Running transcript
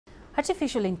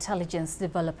Artificial intelligence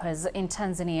developers in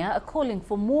Tanzania are calling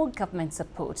for more government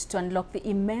support to unlock the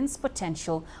immense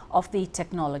potential of the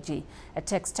technology. A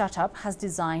tech startup has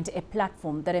designed a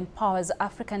platform that empowers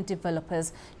African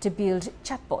developers to build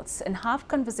chatbots and have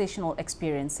conversational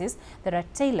experiences that are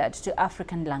tailored to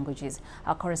African languages.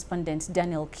 Our correspondent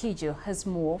Daniel Kijo has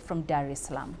more from Dar es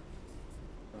Salaam.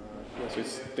 So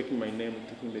it's taking my name,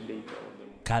 taking the data.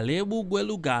 Kalebu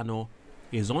Gwelugano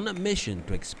is on a mission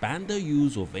to expand the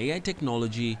use of AI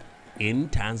technology in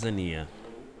Tanzania.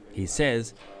 He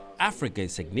says Africa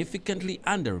is significantly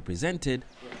underrepresented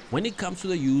when it comes to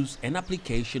the use and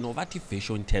application of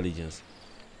artificial intelligence,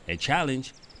 a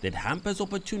challenge that hampers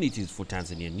opportunities for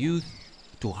Tanzanian youth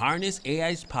to harness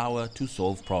AI's power to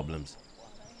solve problems,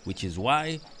 which is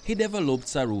why he developed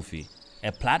Sarufi,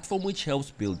 a platform which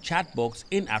helps build chatbots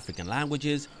in African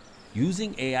languages,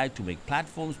 using AI to make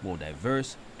platforms more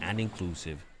diverse and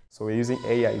inclusive. So we're using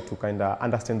AI to kind of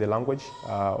understand the language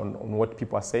on what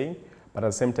people are saying, but at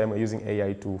the same time we're using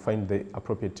AI to find the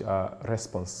appropriate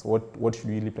response. What should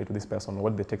we reply to this person?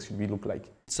 What the text should we look like?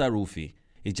 Sarufi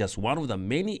is just one of the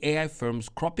many AI firms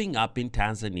cropping up in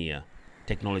Tanzania.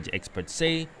 Technology experts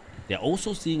say they're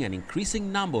also seeing an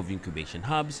increasing number of incubation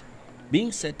hubs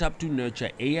being set up to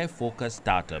nurture AI-focused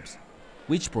startups,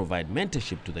 which provide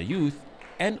mentorship to the youth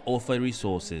and offer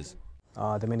resources. There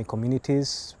are many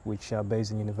communities which are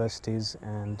based in universities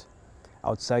and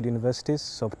outside universities.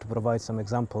 So to provide some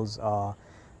examples,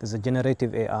 there's a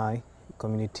generative AI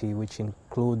community which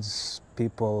includes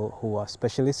people who are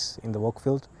specialists in the work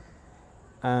field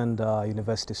and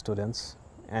university students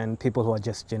and people who are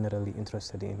just generally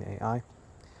interested in AI.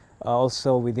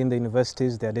 Also within the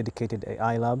universities, there are dedicated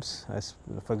AI labs, as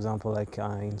for example like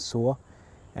in SUA,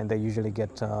 and they usually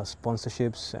get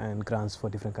sponsorships and grants for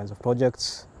different kinds of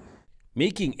projects.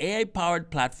 Making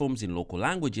AI-powered platforms in local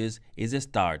languages is a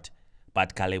start,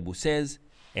 but Kalebu says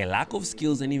a lack of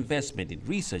skills and investment in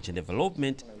research and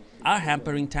development are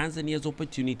hampering Tanzania's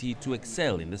opportunity to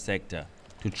excel in the sector.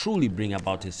 To truly bring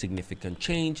about a significant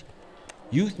change,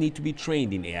 youth need to be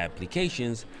trained in AI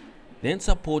applications, then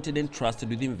supported and trusted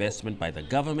with investment by the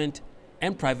government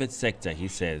and private sector, he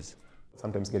says.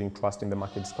 Sometimes getting trust in the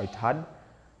market is quite hard.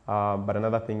 But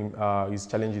another thing is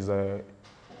challenges.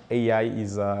 AI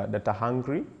is a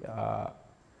data-hungry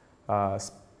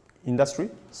industry,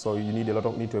 so you need to have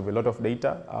a lot of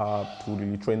data to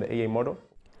really train the AI model.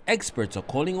 Experts are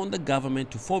calling on the government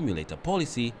to formulate a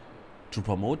policy to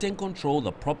promote and control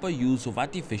the proper use of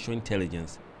artificial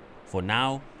intelligence. For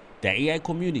now, the AI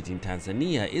community in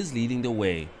Tanzania is leading the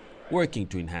way, working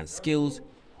to enhance skills,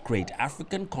 create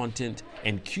African content,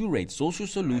 and curate social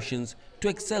solutions to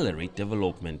accelerate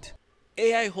development.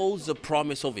 AI holds the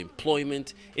promise of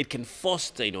employment. It can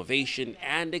foster innovation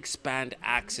and expand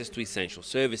access to essential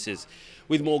services.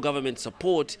 With more government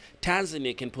support,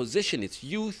 Tanzania can position its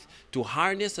youth to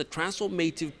harness the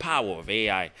transformative power of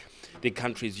AI. The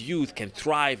country's youth can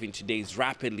thrive in today's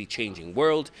rapidly changing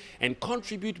world and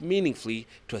contribute meaningfully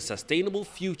to a sustainable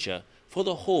future for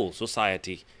the whole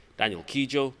society. Daniel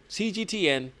Kijo,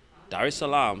 CGTN, Dar es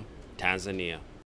Salaam, Tanzania.